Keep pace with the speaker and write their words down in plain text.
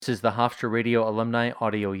This is the Hofstra Radio Alumni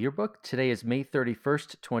Audio Yearbook. Today is May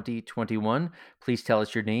 31st, 2021. Please tell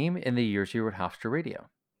us your name and the years you were at Hofstra Radio.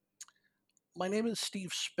 My name is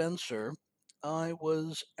Steve Spencer. I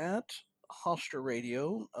was at Hofstra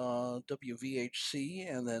Radio,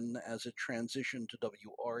 WVHC, and then as it transitioned to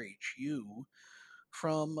WRHU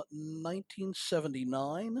from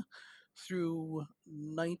 1979 through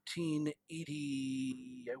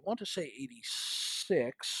 1980, I want to say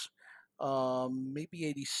 86, maybe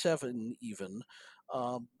 87 even.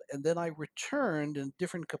 And then I returned in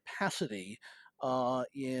different capacity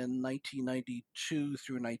in 1992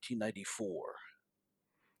 through 1994.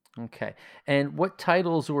 Okay. And what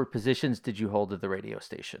titles or positions did you hold at the radio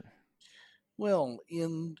station? Well,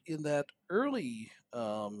 in that early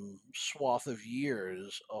swath of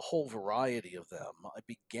years, a whole variety of them. I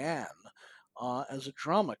began as a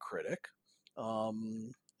drama critic,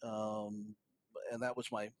 um, um, and that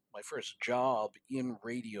was my first job in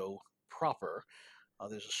radio proper.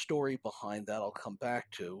 There's a story behind that I'll come back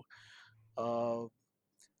to. Uh,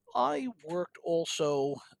 I worked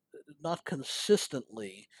also, not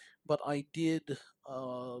consistently, but I did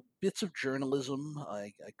bits of journalism.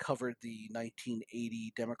 I covered the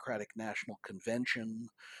 1980 Democratic National Convention.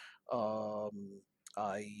 Um,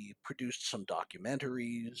 I produced some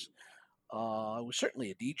documentaries. I was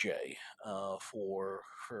certainly a DJ for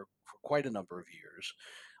quite a number of years.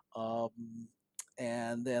 Um,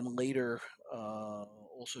 and then later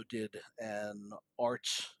also did an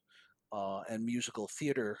arts and musical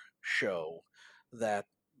theater show that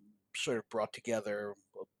sort of brought together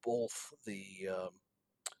both uh,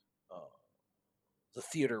 the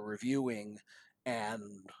theater reviewing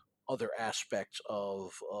and other aspects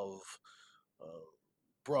of uh,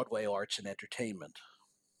 Broadway arts and entertainment.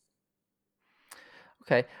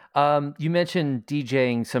 Okay. You mentioned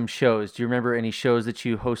DJing some shows. Do you remember any shows that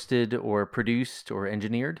you hosted or produced or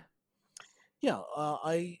engineered? Yeah,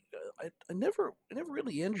 I never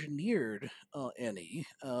really engineered any.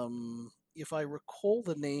 If I recall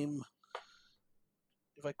the name,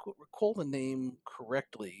 if I could recall the name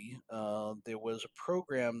correctly, there was a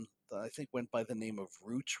program that I think went by the name of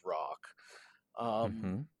Roots Rock.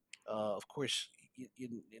 Um, Mm-hmm. of course,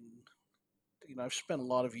 I've spent a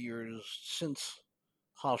lot of years since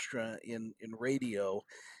Hofstra in radio,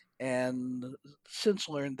 and since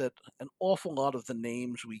learned that an awful lot of the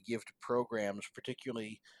names we give to programs,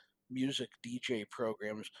 particularly music DJ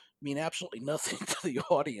programs, mean absolutely nothing to the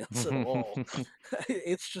audience at all.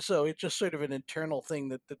 It's just sort of an internal thing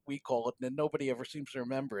that we call it, and nobody ever seems to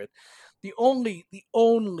remember it. The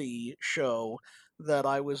only show that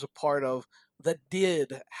I was a part of that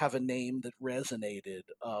did have a name that resonated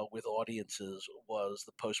with audiences was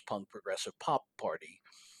the post punk progressive pop party,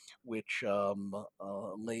 which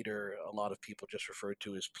later a lot of people just referred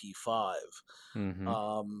to as P5. Mm-hmm.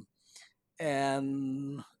 Um,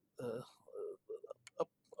 and uh, uh,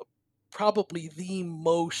 Probably the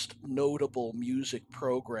most notable music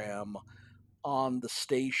program on the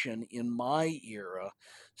station in my era,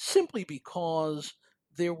 simply because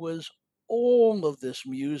there was all of this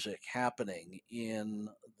music happening in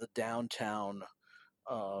the downtown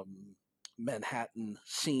um, Manhattan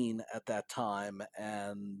scene at that time,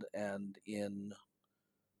 and um,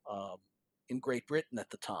 in Great Britain at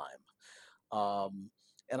the time. Um,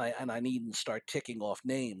 and I needn't start ticking off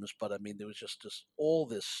names, but I mean there was just all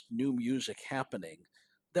this new music happening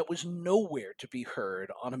that was nowhere to be heard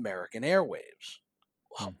on American airwaves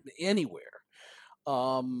anywhere.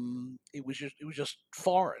 It was just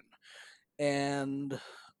foreign, and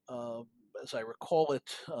uh, as I recall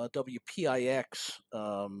it, WPIX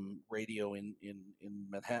radio in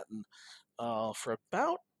Manhattan for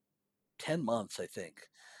about 10 months, I think,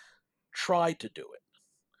 tried to do it.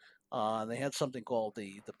 They had something called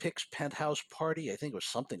the Pix Penthouse Party. I think it was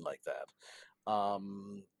something like that,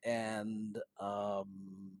 and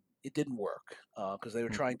it didn't work because they were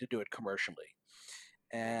trying to do it commercially.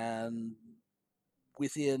 And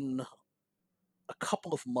within a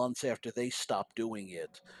couple of months after they stopped doing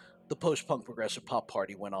it, the post punk progressive pop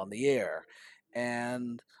party went on the air.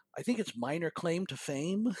 And I think its minor claim to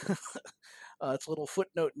fame, its little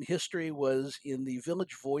footnote in history, was in the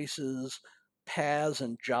Village Voices Paz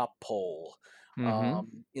and Jop poll. Mm-hmm.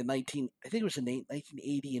 In 19, I think it was in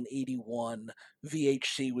 1980 and 81,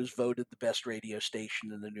 VHC was voted the best radio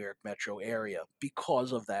station in the New York metro area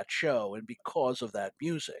because of that show and because of that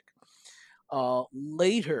music.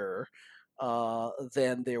 Later,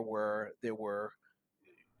 then there were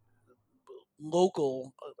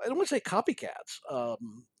local. I don't want to say copycats.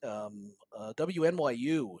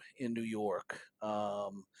 WNYU in New York.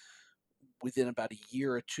 Within about a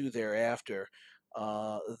year or two thereafter,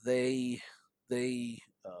 uh, they they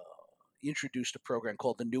introduced a program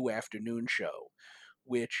called the New Afternoon Show,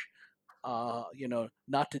 which,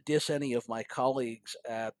 not to diss any of my colleagues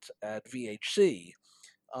at VHC,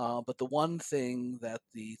 but the one thing that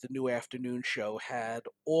the New Afternoon Show had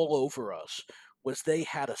all over us was they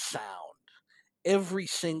had a sound. Every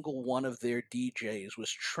single one of their DJs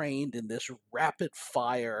was trained in this rapid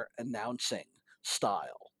fire announcing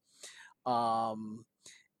style. Um,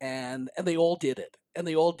 and they all did it. And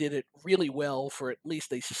they all did it really well for at least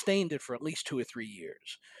they sustained it for at least 2 or 3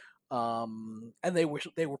 years. And they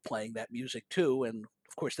were playing that music too. And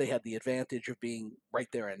of course, they had the advantage of being right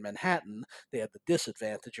there in Manhattan. They had the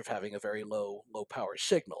disadvantage of having a very low power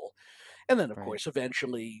signal. And then, of Right. course,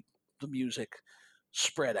 eventually the music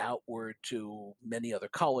spread outward to many other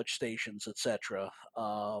college stations, etc.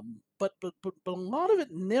 But a lot of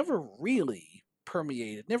it never really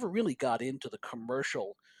permeated, never really got into the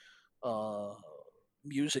commercial uh,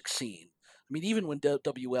 music scene. I mean, even when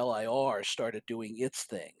WLIR started doing its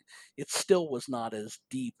thing, it still was not as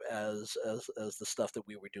deep as the stuff that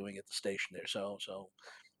we were doing at the station there. So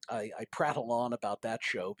I prattle on about that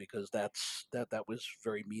show because that was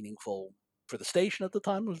very meaningful for the station at the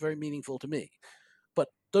time. It was very meaningful to me. But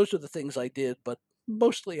those are the things I did. But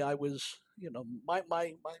mostly I was,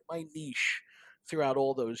 my niche throughout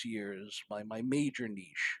all those years, my major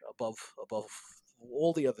niche above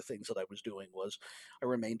all the other things that I was doing was I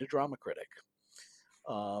remained a drama critic.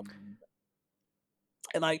 Um,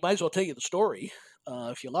 and I might as well tell you the story,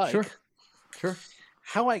 if you like. Sure. Sure.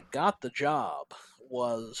 How I got the job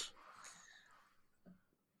was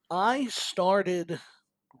I started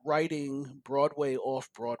writing Broadway, off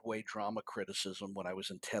Broadway drama criticism when I was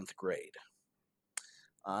in 10th grade.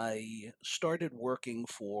 I started working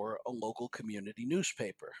for a local community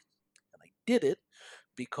newspaper. And I did it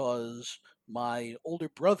because my older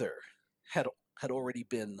brother had had already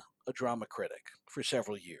been a drama critic for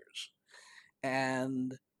several years.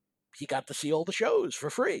 And he got to see all the shows for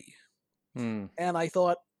free. Hmm. And I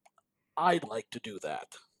thought I'd like to do that.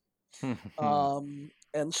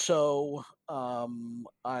 And so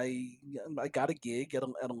I got a gig at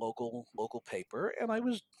a local paper, and I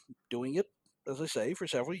was doing it, as I say, for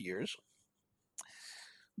several years.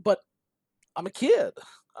 But I'm a kid.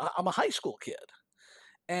 I'm a high school kid,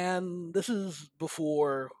 and this is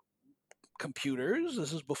before computers.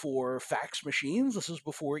 This is before fax machines. This is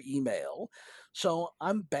before email. So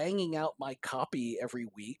I'm banging out my copy every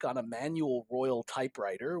week on a manual Royal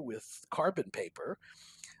typewriter with carbon paper,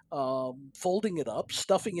 folding it up,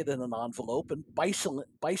 stuffing it in an envelope, and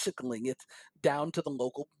bicycling it down to the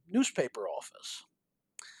local newspaper office.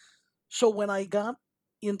 So when I got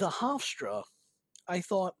into Hofstra, I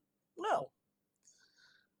thought, well,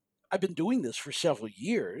 I've been doing this for several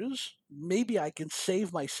years. Maybe I can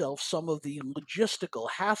save myself some of the logistical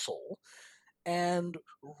hassle and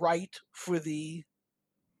write for the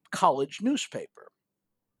college newspaper.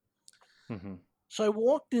 Mm-hmm. So I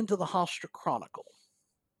walked into the Hofstra Chronicle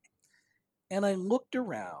and I looked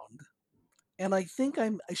around, and I think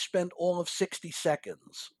I spent all of 60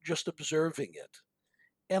 seconds just observing it.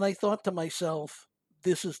 And I thought to myself,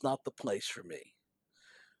 this is not the place for me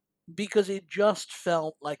because it just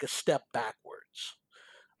felt like a step backwards.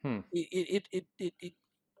 Hmm. It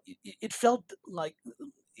felt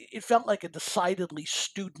like a decidedly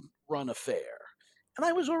student run affair. And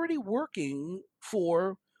I was already working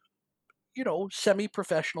for, semi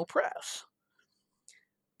professional press.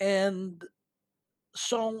 And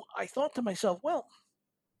so I thought to myself, well,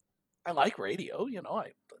 I like radio,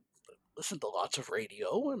 I listen to lots of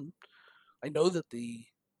radio, and I know that the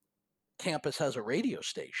campus has a radio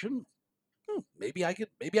station. Maybe I could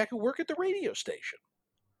work at the radio station.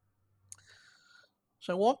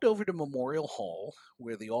 So I walked over to Memorial Hall,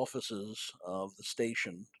 where the offices of the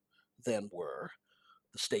station then were,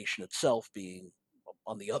 the station itself being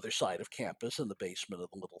on the other side of campus in the basement of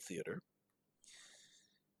the little theater.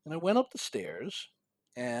 And I went up the stairs,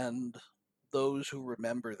 and those who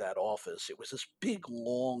remember that office, it was this big,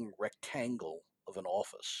 long rectangle of an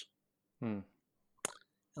office. Hmm.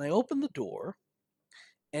 And I opened the door,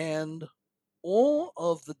 and all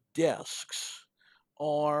of the desks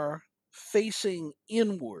are facing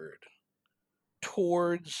inward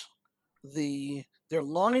towards they're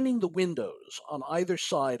lining the windows on either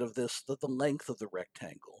side of the length of the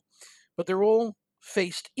rectangle, but they're all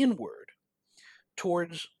faced inward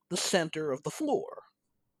towards the center of the floor.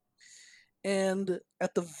 And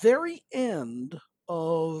at the very end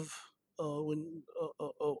of when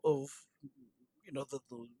of the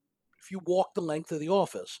if you walk the length of the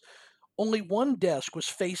office, only one desk was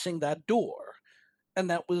facing that door, and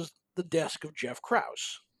that was the desk of Jeff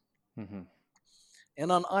Krause. Mm-hmm.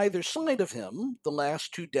 And on either side of him, the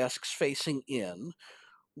last two desks facing in,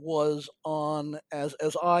 was on as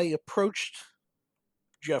I approached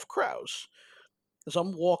Jeff Krause, as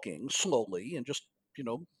I'm walking slowly and just, you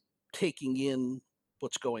know, taking in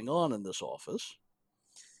what's going on in this office.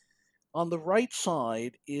 On the right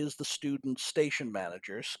side is the student station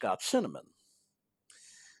manager, Scott Cinnamon.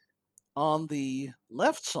 On the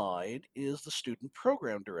left side is the student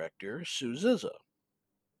program director, Sue Zizza.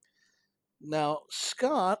 Now,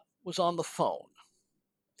 Scott was on the phone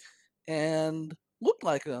and looked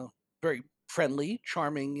like a very friendly,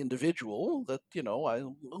 charming individual that, I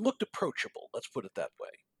looked approachable, let's put it that way.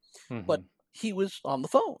 But Hmm. he was on the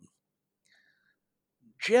phone.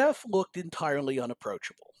 Jeff looked entirely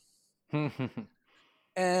unapproachable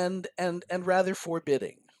and rather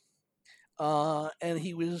forbidding. And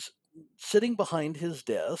he was sitting behind his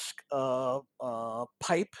desk,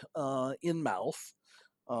 pipe in mouth,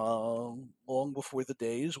 long before the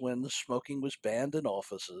days when smoking was banned in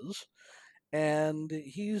offices. And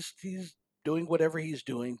he's doing whatever he's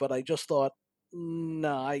doing, but I just thought,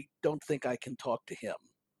 no, I don't think I can talk to him.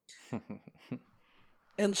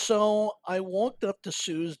 And so I walked up to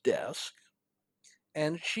Sue's desk,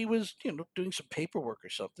 and she was, doing some paperwork or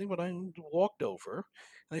something. But I walked over,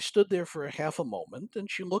 and I stood there for a half a moment,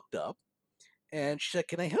 and she looked up, and she said,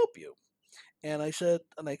 "Can I help you?" And I said,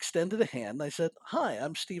 and I extended a hand. And I said, "Hi,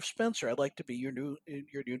 I'm Steve Spencer. I'd like to be your new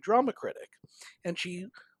drama critic." And she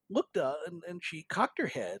looked up, and she cocked her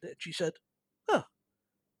head, and she said, "Huh,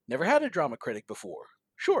 never had a drama critic before.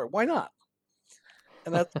 Sure, why not?"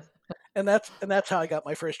 And that's how I got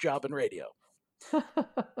my first job in radio.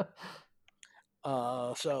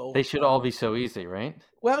 Uh, so They should uh, all be so easy, right?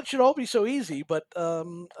 well, it should all be so easy, but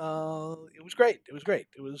it was great. It was great.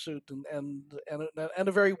 It was and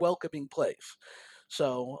a very welcoming place.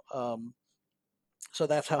 So so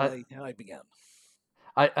that's how I, I began.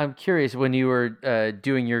 I'm curious, when you were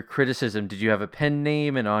doing your criticism, did you have a pen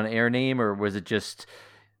name, an on-air name, or was it just?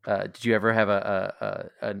 Did you ever have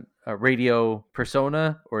a radio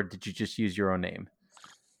persona, or did you just use your own name?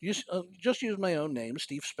 Just use my own name,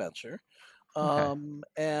 Steve Spencer. Okay.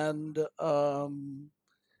 And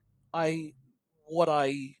I what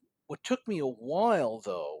I what took me a while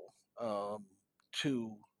though,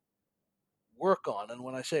 to work on, and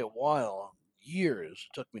when I say a while, years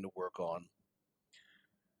it took me to work on.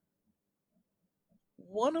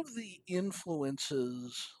 One of the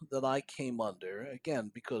influences that I came under,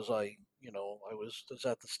 again, because I was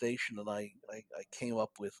at the station, and I came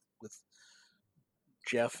up with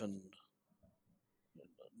Jeff and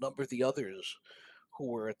a number of the others who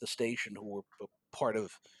were at the station, who were part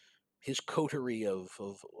of his coterie of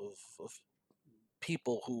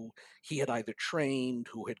people who he had either trained,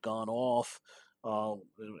 who had gone off, and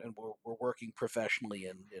were working professionally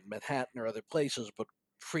in Manhattan or other places, but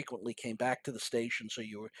frequently came back to the station. So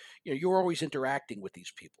you were always interacting with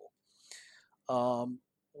these people.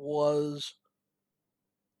 Was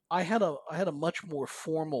I had a much more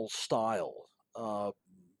formal style, uh,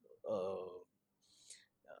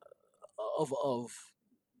 of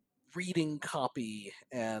reading copy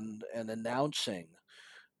and announcing,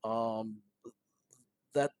 um,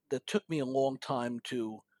 that took me a long time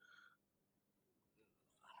to,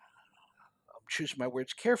 choose my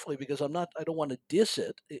words carefully, because I don't want to diss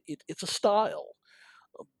it. It's a style,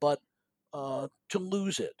 but to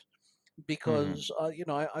lose it, Hmm. because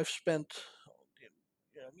I've spent,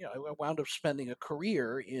 I wound up spending a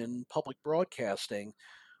career in public broadcasting,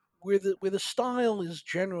 where the style is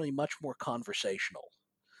generally much more conversational.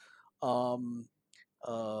 Um,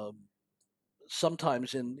 um,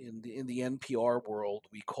 Sometimes in the NPR world,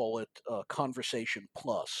 we call it conversation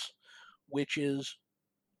plus, which is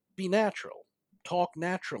be natural, talk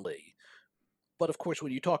naturally. But of course,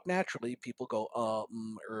 when you talk naturally, people go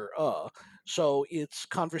or. So it's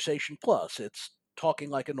conversation plus. It's talking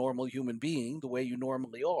like a normal human being, the way you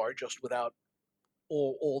normally are, just without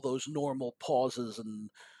all those normal pauses and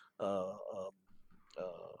uh, um,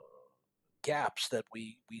 uh, gaps that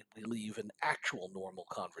we leave in actual normal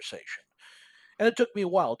conversation. And it took me a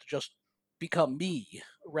while to just become me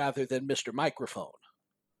rather than Mr. Microphone.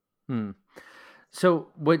 Hmm. So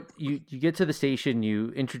what you get to the station, you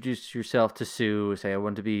introduce yourself to Sue, say I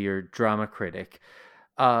want to be your drama critic.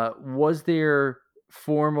 Was there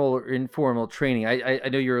formal or informal training? I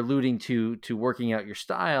know you're alluding to working out your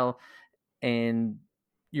style and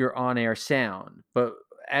your on-air sound, but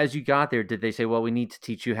as you got there, did they say, well, we need to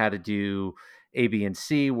teach you how to do A, B, and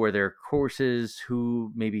C? Were there courses?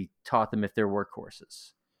 Who maybe taught them, if there were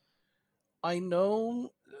courses? I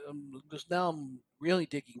know, because now I'm really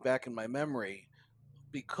digging back in my memory,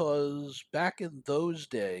 because back in those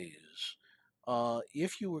days,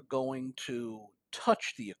 if you were going to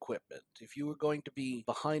touch the equipment, if you were going to be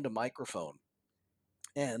behind a microphone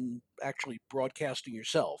and actually broadcasting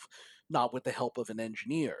yourself, not with the help of an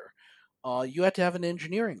engineer, you had to have an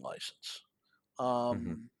engineering license. Hmm.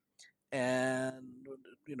 Um, and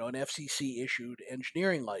an FCC issued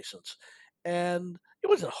engineering license, and it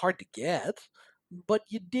wasn't hard to get, but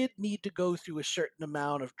you did need to go through a certain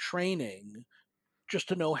amount of training just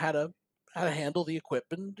to know how to handle the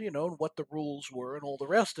equipment, and what the rules were and all the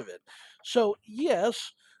rest of it. So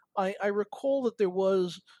yes, I recall that there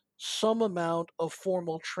was some amount of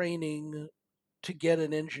formal training to get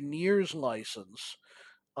an engineer's license.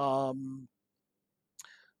 Um,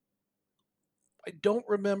 I don't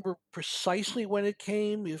remember precisely when it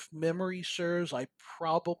came. If memory serves, I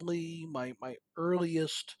probably my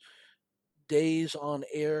earliest days on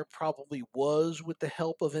air probably was with the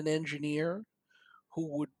help of an engineer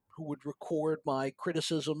who would record my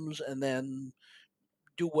criticisms and then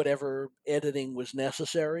do whatever editing was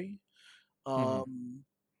necessary. Hmm. Um,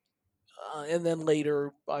 and then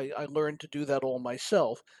later, I learned to do that all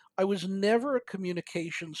myself. I was never a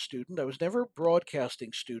communications student. I was never a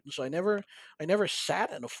broadcasting student. So I never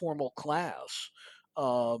sat in a formal class,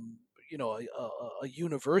 um, a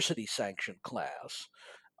university sanctioned class.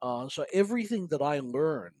 So everything that I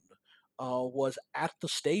learned was at the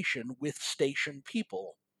station with station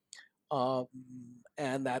people, um,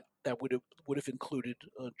 and that would have included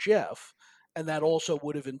Jeff, and that also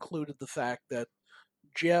would have included the fact that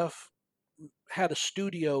Jeff had a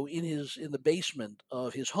studio in the basement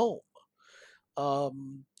of his home.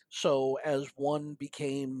 So as one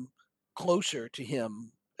became closer to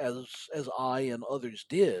him, as I and others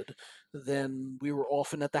did, then we were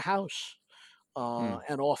often at the house. Mm.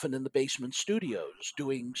 And often in the basement studios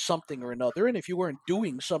doing something or another. And if you weren't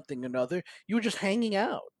doing something or another, you were just hanging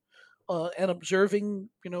out and observing,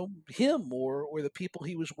 him or the people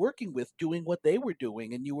he was working with doing what they were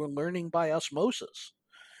doing, and you were learning by osmosis.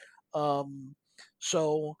 Um,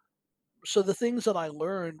 so so the things that I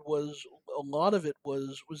learned was a lot of it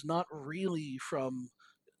was not really from,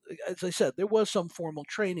 as I said, there was some formal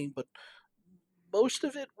training, but most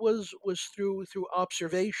of it was through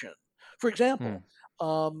observation. For example, Mm.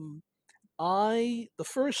 um, I the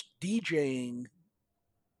first DJing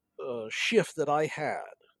shift that I had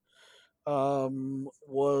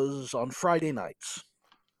was on Friday nights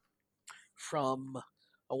from,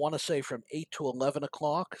 I want to say, from 8 to 11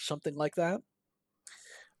 o'clock, something like that.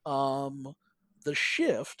 Um, the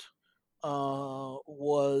shift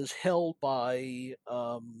was held by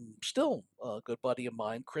still a good buddy of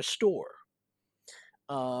mine, Chris Storr.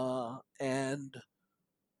 And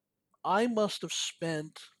I must have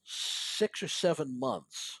spent 6 or 7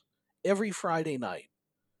 months every Friday night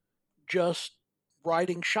just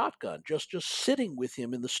riding shotgun, just sitting with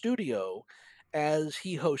him in the studio as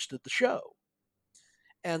he hosted the show.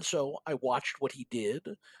 And so I watched what he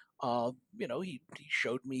did. He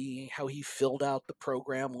showed me how he filled out the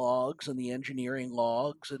program logs and the engineering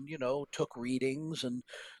logs, and took readings and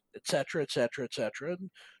et cetera, et cetera, et cetera.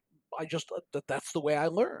 And I just that's the way I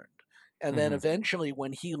learned. And then Hmm. eventually,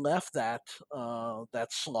 when he left that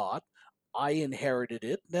slot, I inherited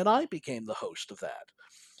it. And then I became the host of that.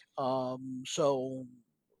 So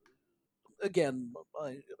again,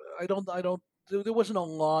 I don't. There wasn't a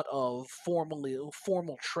lot of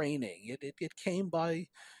formal training. It came by,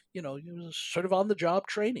 it was sort of on the job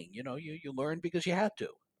training. You learn because you had to.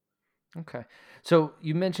 Okay. So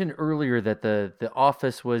you mentioned earlier that the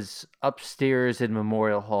office was upstairs in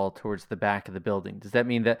Memorial Hall towards the back of the building. Does that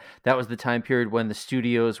mean that that was the time period when the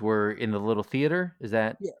studios were in the little theater? Is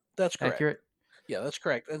that Yeah, that's correct. accurate? Yeah, that's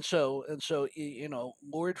correct. And so,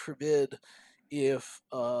 Lord forbid if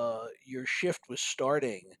your shift was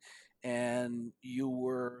starting and you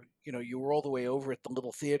were all the way over at the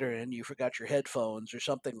little theater and you forgot your headphones or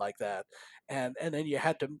something like that, and then you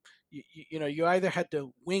had to, you either had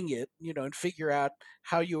to wing it, and figure out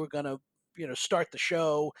how you were going to, start the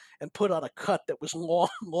show and put on a cut that was long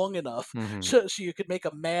long enough Hmm. so you could make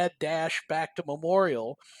a mad dash back to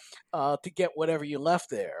Memorial to get whatever you left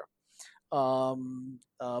there.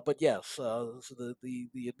 But yes, so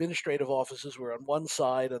the administrative offices were on one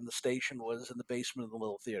side, and the station was in the basement of the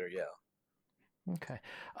little theater. Yeah. Okay.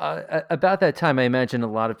 About that time, I imagine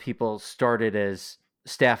a lot of people started as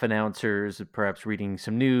staff announcers, perhaps reading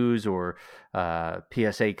some news or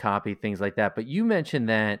PSA copy, things like that. But you mentioned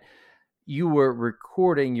that you were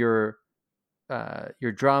recording your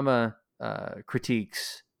drama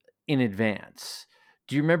critiques in advance.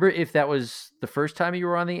 Do you remember if that was the first time you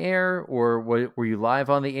were on the air, or were you live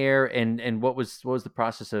on the air? And what was the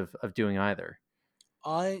process of doing either?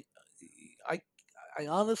 I I I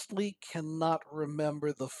honestly cannot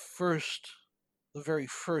remember the very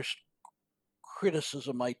first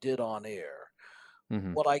criticism I did on air.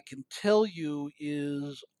 Hmm. What I can tell you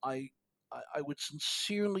is I would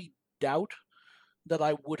sincerely doubt that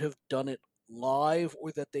I would have done it live,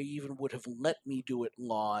 or that they even would have let me do it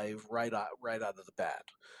live right out of the bat,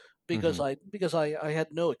 because Hmm. I had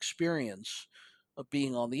no experience of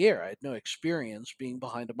being on the air. I had no experience being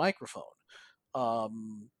behind a microphone.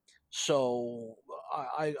 Um, so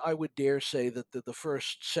I would dare say that the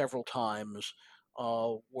first several times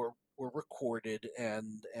were recorded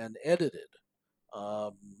and edited.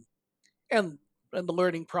 Um, and and the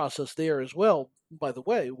learning process there as well, by the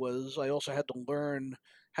way, was I also had to learn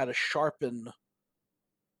how to sharpen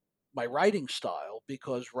my writing style,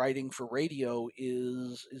 because writing for radio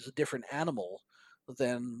is a different animal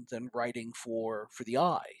than writing for the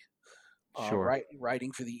eye. Sure.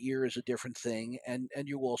 Writing for the ear is a different thing, and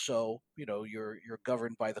you also, you're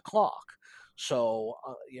governed by the clock. So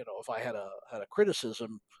if I had a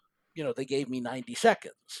criticism, they gave me 90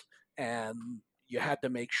 seconds, and you had to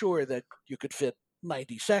make sure that you could fit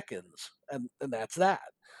 90 seconds, and that's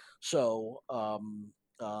that. So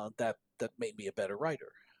that made me a better writer.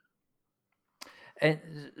 And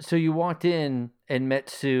so you walked in and met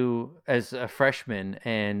Sue as a freshman,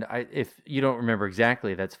 and if you don't remember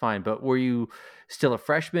exactly, that's fine. But were you still a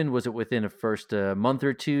freshman? Was it within a first month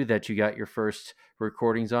or two that you got your first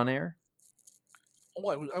recordings on air? Oh,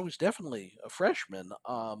 I was definitely a freshman.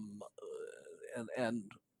 And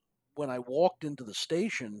when I walked into the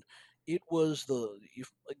station, it was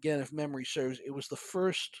if memory serves, it was the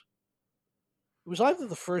first. It was either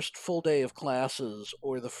the first full day of classes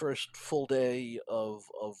or the first full day of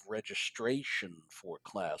registration for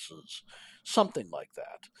classes, something like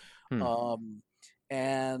that. Hmm. Um,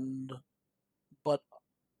 and but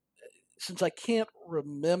since I can't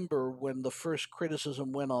remember when the first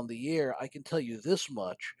criticism went on the air, I can tell you this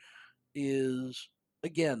much: is,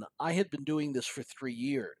 again, I had been doing this for 3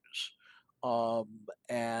 years,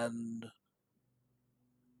 and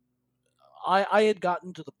I had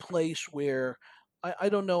gotten to the place where I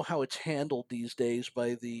don't know how it's handled these days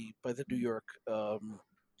by the New York uh,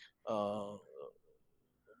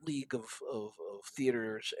 League of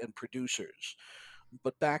Theaters and Producers,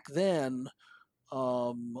 but back then,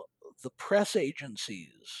 um, the press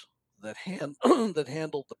agencies that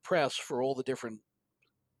handled the press for all the different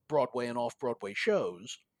Broadway and off Broadway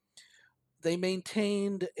shows, they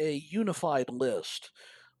maintained a unified list,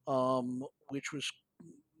 which was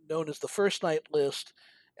known as the first night list,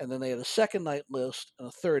 and then they had a second night list and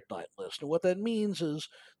a third night list. And what that means is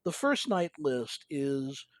the first night list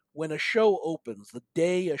is when a show opens, the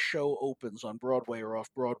day a show opens on Broadway or off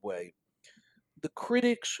Broadway, the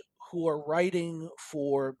critics who are writing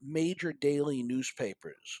for major daily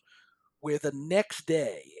newspapers, where the next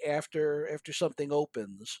day after something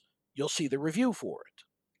opens, you'll see the review for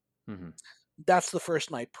it. Hmm. That's the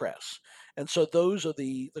first night press, and so those are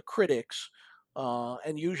the critics,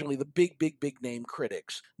 and usually the big name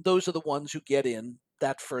critics. Those are the ones who get in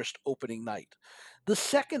that first opening night. The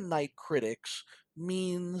second night critics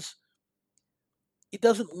means, it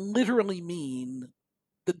doesn't literally mean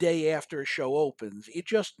the day after a show opens. It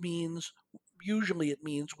just means, usually it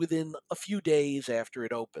means within a few days after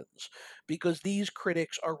it opens, because these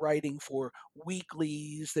critics are writing for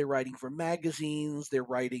weeklies, they're writing for magazines, they're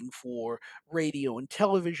writing for radio and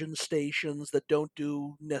television stations that don't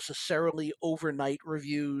do necessarily overnight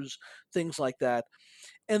reviews, things like that.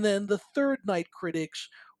 And then the third night critics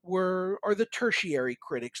are the tertiary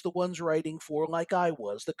critics, the ones writing for, like I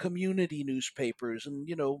was, the community newspapers, and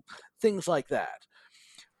things like that.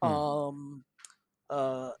 Hmm. um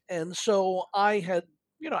and so I had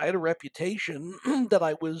a reputation that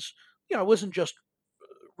I wasn't just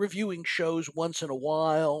reviewing shows once in a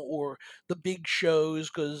while, or the big shows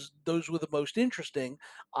because those were the most interesting.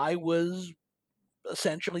 I was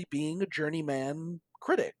essentially being a journeyman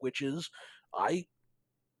critic, which is, I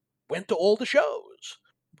went to all the shows,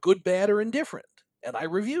 good, bad, or indifferent, and I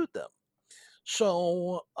reviewed them.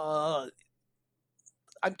 So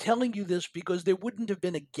I'm telling you this because there wouldn't have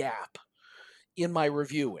been a gap in my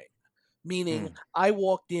reviewing. Meaning, Hmm. I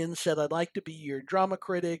walked in, said, I'd like to be your drama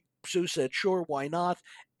critic. Sue said, sure, why not?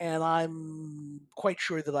 And I'm quite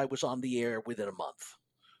sure that I was on the air within a month.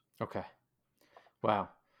 Okay. Wow.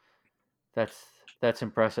 That's that's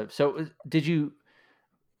impressive. So, did you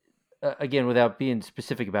again, without being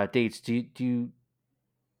specific about dates, do you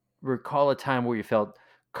recall a time where you felt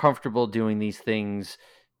comfortable doing these things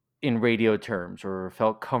in radio terms, or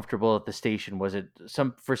felt comfortable at the station? Was it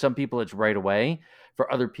for some people it's right away,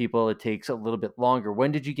 for other people it takes a little bit longer?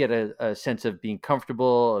 When did you get a sense of being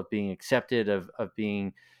comfortable, of being accepted, of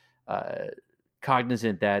being uh,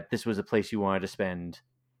 cognizant that this was a place you wanted to spend,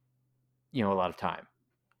 a lot of time?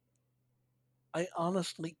 I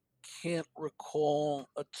honestly can't recall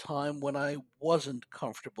a time when I wasn't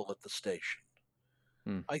comfortable at the station.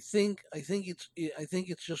 Hmm. I think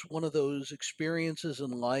it's just one of those experiences in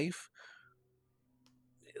life.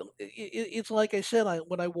 It's like I said.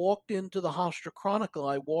 When I walked into the Hofstra Chronicle,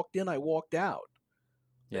 I walked in, I walked out.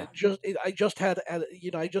 Yeah. I just I just had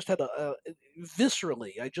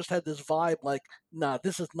viscerally, I just had this vibe like, nah,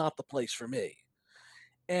 this is not the place for me.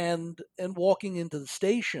 And walking into the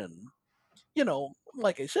station,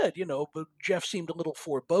 like I said, but Jeff seemed a little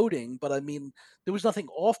foreboding, but I mean, there was nothing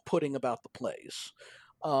off-putting about the place.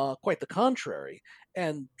 Quite the contrary.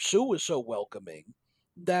 And Sue was so welcoming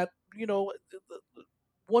that,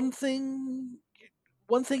 one thing,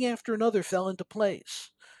 one thing after another fell into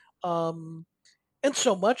place. Um, and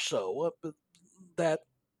so much so that,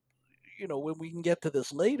 when we can get to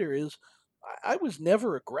this later, is I was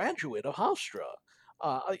never a graduate of Hofstra.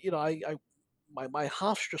 My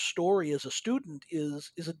Hofstra story as a student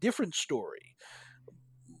is a different story,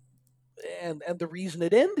 and the reason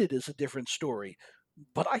it ended is a different story.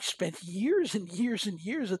 But I spent years and years and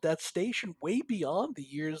years at that station, way beyond the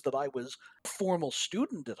years that I was a formal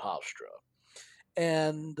student at Hofstra,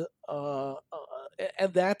 and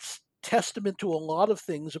that's testament to a lot of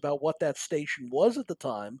things about what that station was at the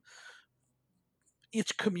time: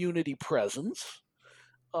 its community presence,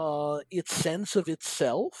 its sense of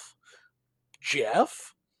itself,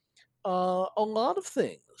 Jeff, a lot of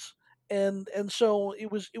things. And so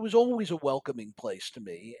it was always a welcoming place to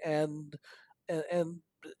me, and and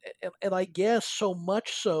and I guess so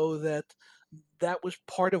much so that that was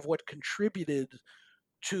part of what contributed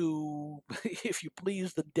to, if you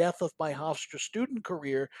please, the death of my Hofstra student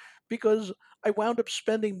career, because I wound up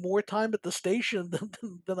spending more time at the station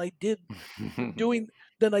than I did doing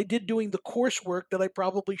doing the coursework that I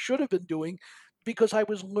probably should have been doing, because I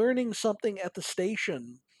was learning something at the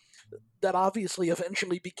station that obviously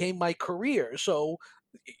eventually became my career. So,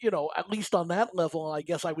 at least on that level, I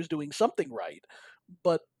guess I was doing something right.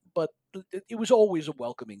 But it was always a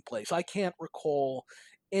welcoming place. I can't recall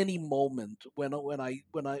any moment when I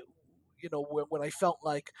felt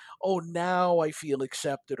like, oh, now I feel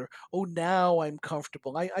accepted, or oh, now I'm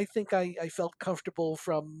comfortable. I think I felt comfortable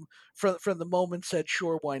from the moment said,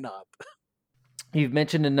 sure, why not? You've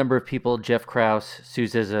mentioned a number of people: Jeff Krause, Sue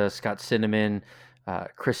Zizza, Scott Cinnamon,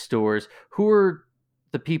 Chris Stores. Who are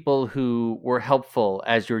the people who were helpful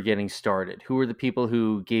as you were getting started? Who were the people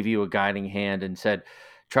who gave you a guiding hand and said,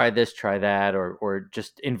 "Try this, try that," or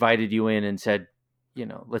just invited you in and said,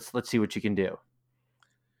 "Let's see what you can do"?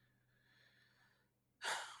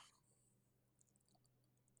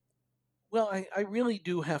 Well, I really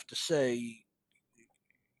do have to say,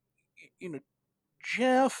 you know,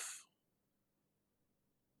 Jeff.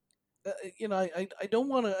 I don't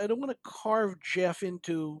want to carve Jeff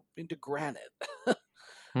into granite.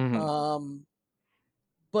 Hmm. um,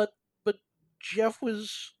 but but Jeff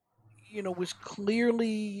was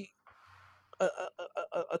clearly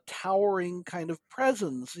a towering kind of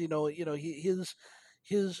presence.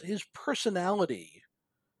 His personality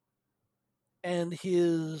and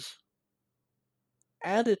his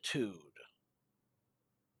attitude.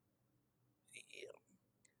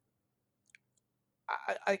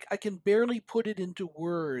 I can barely put it into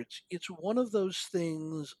words. It's one of those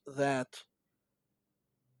things that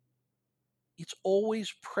it's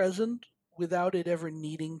always present without it ever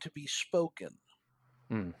needing to be spoken.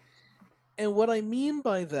 Mm. And what I mean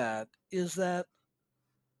by that is that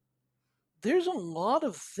there's a lot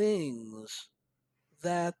of things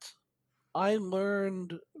that I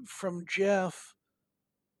learned from Jeff,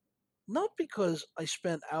 not because I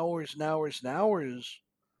spent hours and hours and hours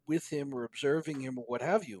with him or observing him or what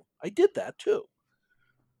have you. I did that too.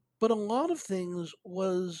 But a lot of things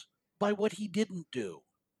was by what he didn't do,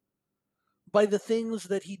 by the things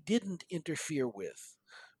that he didn't interfere with,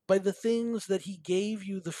 by the things that he gave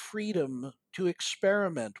you the freedom to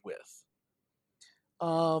experiment with.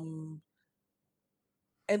 Um,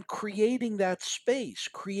 and creating that space,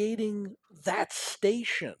 creating that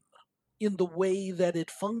station in the way that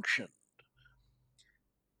it functioned,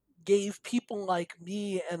 gave people like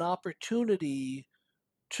me an opportunity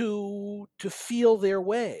to feel their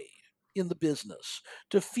way in the business,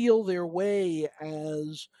 to feel their way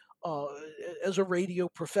uh, as a radio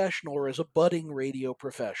professional or as a budding radio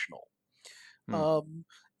professional. Mm. Um,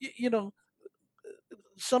 you know,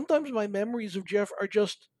 sometimes my memories of Jeff are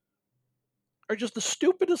just are just the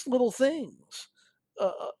stupidest little things.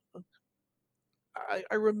 Uh,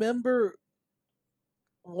 I remember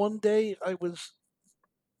one day I was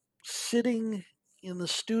sitting in the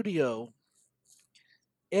studio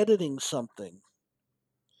editing something,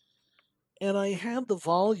 and I had the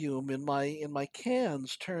volume in my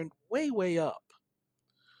cans turned way up,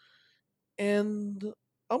 and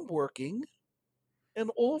I'm working, and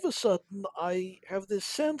all of a sudden I have this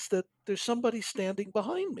sense that there's somebody standing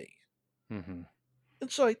behind me, Hmm.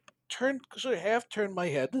 and so I sort of half turned my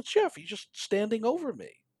head, and it's Jeff. He's just standing over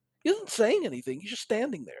me. He isn't saying anything. He's just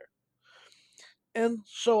standing there. And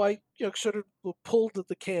so I, sort of pulled at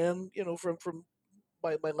the can, from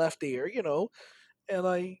my left ear, and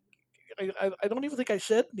I don't even think I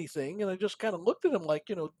said anything, and I just kind of looked at him like,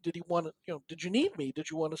 did he want to, did you need me? Did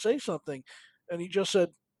you want to say something? And he just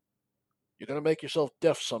said, "You're gonna make yourself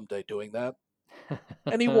deaf someday doing that."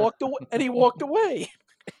 And he walked away. And he walked away.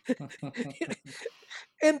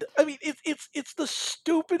 And I mean, it's the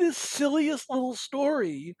stupidest, silliest little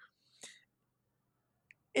story.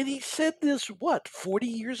 And he said this what 40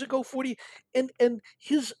 years ago, 40, and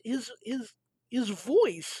his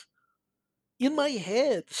voice in my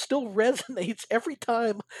head still resonates every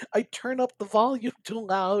time I turn up the volume too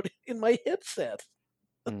loud in my headset.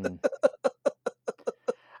 Mm.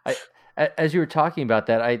 I, as you were talking about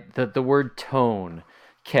that, the word tone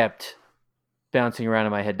kept bouncing around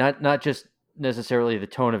in my head. Not just necessarily the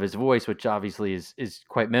tone of his voice, which obviously is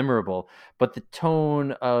quite memorable, but the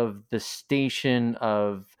tone of the station,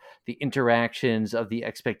 of the interactions, of the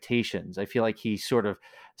expectations. I feel like he sort of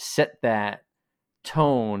set that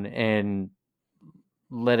tone and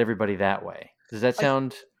led everybody that way. Does that I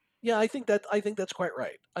sound? Yeah, I think that's quite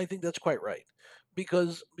right. I think that's quite right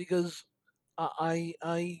because I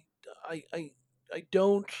I I I I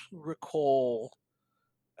don't recall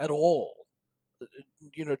at all,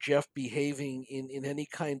 Jeff behaving in any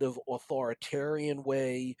kind of authoritarian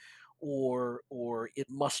way, or it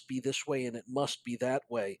must be this way and it must be that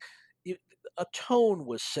way. It, a tone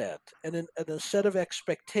was set, and a set of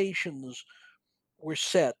expectations were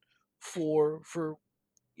set for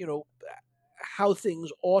you know how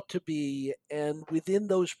things ought to be, and within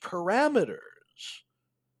those parameters,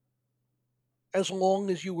 as long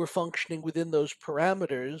as you were functioning within those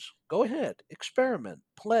parameters, go ahead, experiment,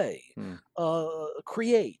 play, Hmm.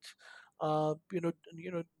 create,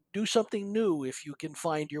 do something new if you can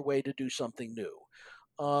find your way to do something new.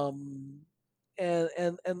 Um, and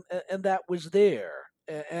that was there.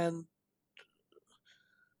 And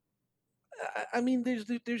I mean, there's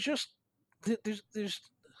just there's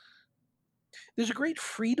a great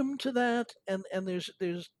freedom to that, and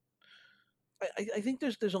there's I think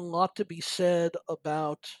there's a lot to be said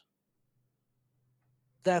about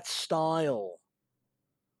that style,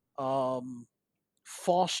 um,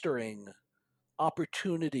 fostering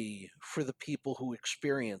opportunity for the people who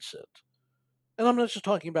experience it. And I'm not just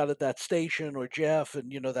talking about at that station or Jeff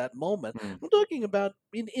and that moment. Hmm. I'm talking about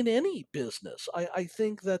in any business. I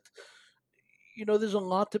think that there's a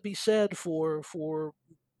lot to be said for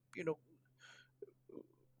you know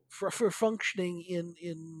for functioning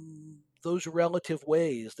in those relative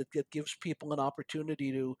ways that gives people an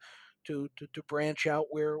opportunity to branch out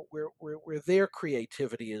where their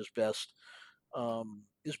creativity is best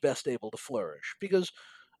able to flourish. Because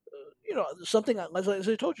something as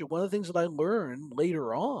I told you, one of the things that I learned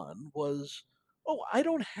later on was, oh, I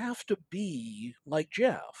don't have to be like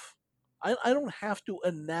Jeff. I don't have to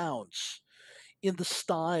announce in the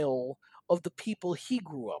style of the people he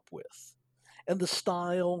grew up with, and the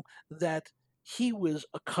style that he was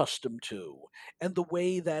accustomed to, and the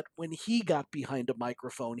way that when he got behind a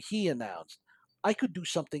microphone he announced. I could do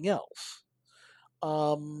something else.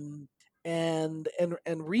 um, and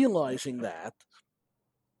realizing that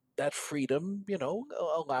freedom,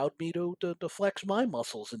 allowed me to flex my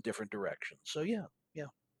muscles in different directions. So yeah, yeah.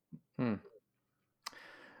 Hmm.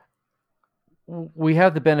 We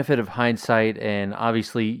have the benefit of hindsight and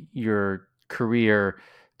obviously your career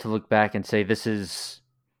to look back and say this is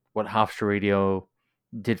what Hofstra Radio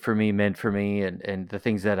did for me, meant for me, and the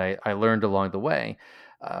things that I learned along the way.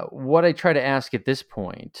 What I try to ask at this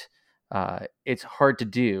point, it's hard to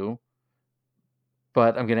do,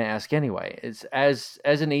 but I'm going to ask anyway. Is as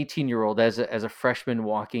an 18-year-old, as a freshman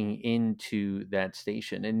walking into that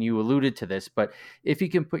station, and you alluded to this, but if you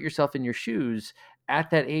can put yourself in your shoes at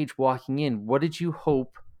that age, walking in, what did you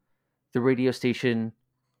hope the radio station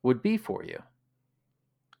would be for you?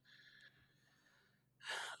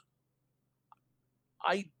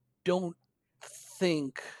 I don't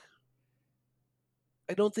think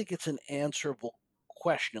I don't think it's an answerable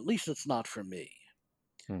question. At least it's not for me,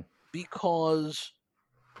 Hmm. because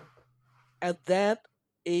At that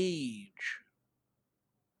age,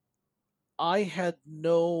 I had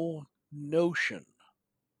no notion,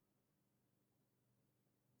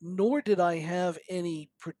 nor did I have any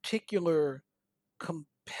particular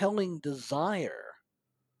compelling desire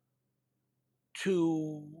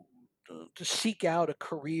to to seek out a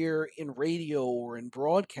career in radio or in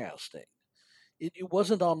broadcasting. It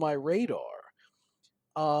wasn't on my radar.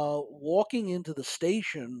 Walking into the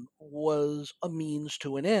station was a means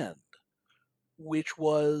to an end, which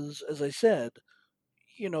was, as I said,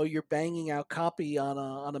 you're banging out copy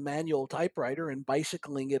on a manual typewriter and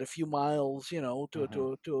bicycling it a few miles, Hmm.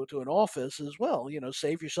 to an office as well.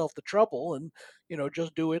 Save yourself the trouble and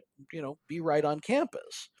just do it. Be right on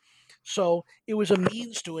campus. So it was a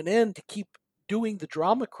means to an end to keep doing the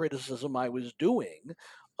drama criticism I was doing,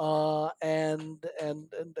 and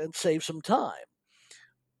save some time.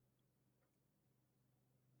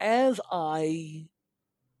 As I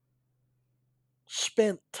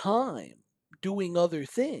spent time doing other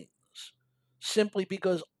things, simply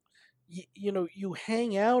because you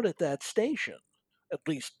hang out at that station, at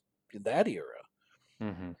least in that era.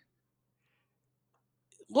 Hmm.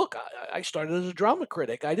 Look, I started as a drama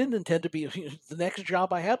critic. I didn't intend to be the next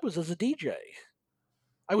job I had was as a DJ.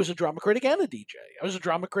 I was a drama critic and a DJ. I was a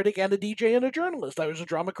drama critic and a DJ and a journalist. I was a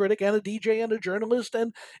drama critic and a DJ and a journalist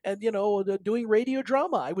and doing radio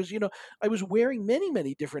drama. I was wearing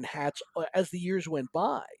many different hats as the years went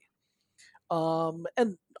by.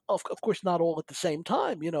 And of course, not all at the same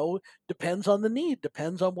time. Depends on the need,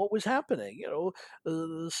 depends on what was happening.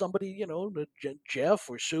 Somebody, Jeff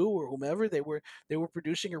or Sue or whomever, they were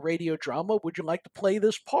producing a radio drama. Would you like to play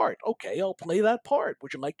this part? Okay, I'll play that part.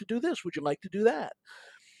 Would you like to do this? Would you like to do that?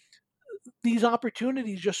 These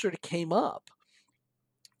opportunities just sort of came up.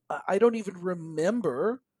 I don't even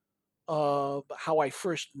remember how I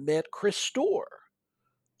first met Chris Storr.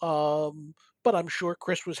 Um, but I'm sure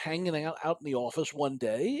Chris was hanging out in the office one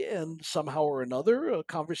day, and somehow or another, a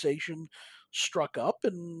conversation struck up,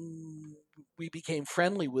 and we became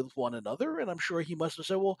friendly with one another. And I'm sure he must have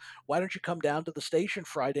said, "Well, why don't you come down to the station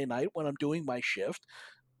Friday night when I'm doing my shift?"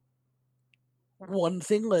 One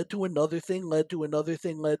thing led to another thing, led to another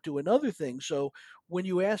thing, led to another thing. So when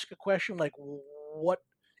you ask a question like, "What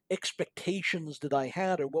expectations did I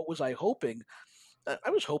had, or what was I hoping?" I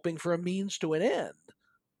was hoping for a means to an end.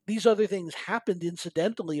 These other things happened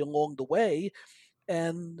incidentally along the way,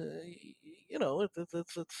 and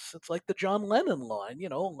it's like the John Lennon line.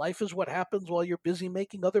 Life is what happens while you're busy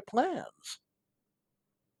making other plans.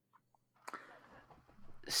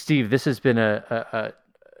 Steve, this has been a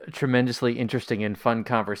tremendously interesting and fun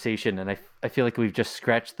conversation, and I feel like we've just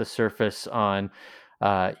scratched the surface on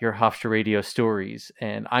your Hofstra Radio stories,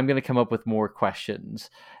 and I'm going to come up with more questions,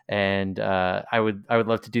 and I would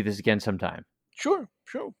love to do this again sometime. Sure,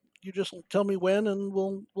 sure. You just tell me when, and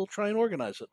we'll try and organize it.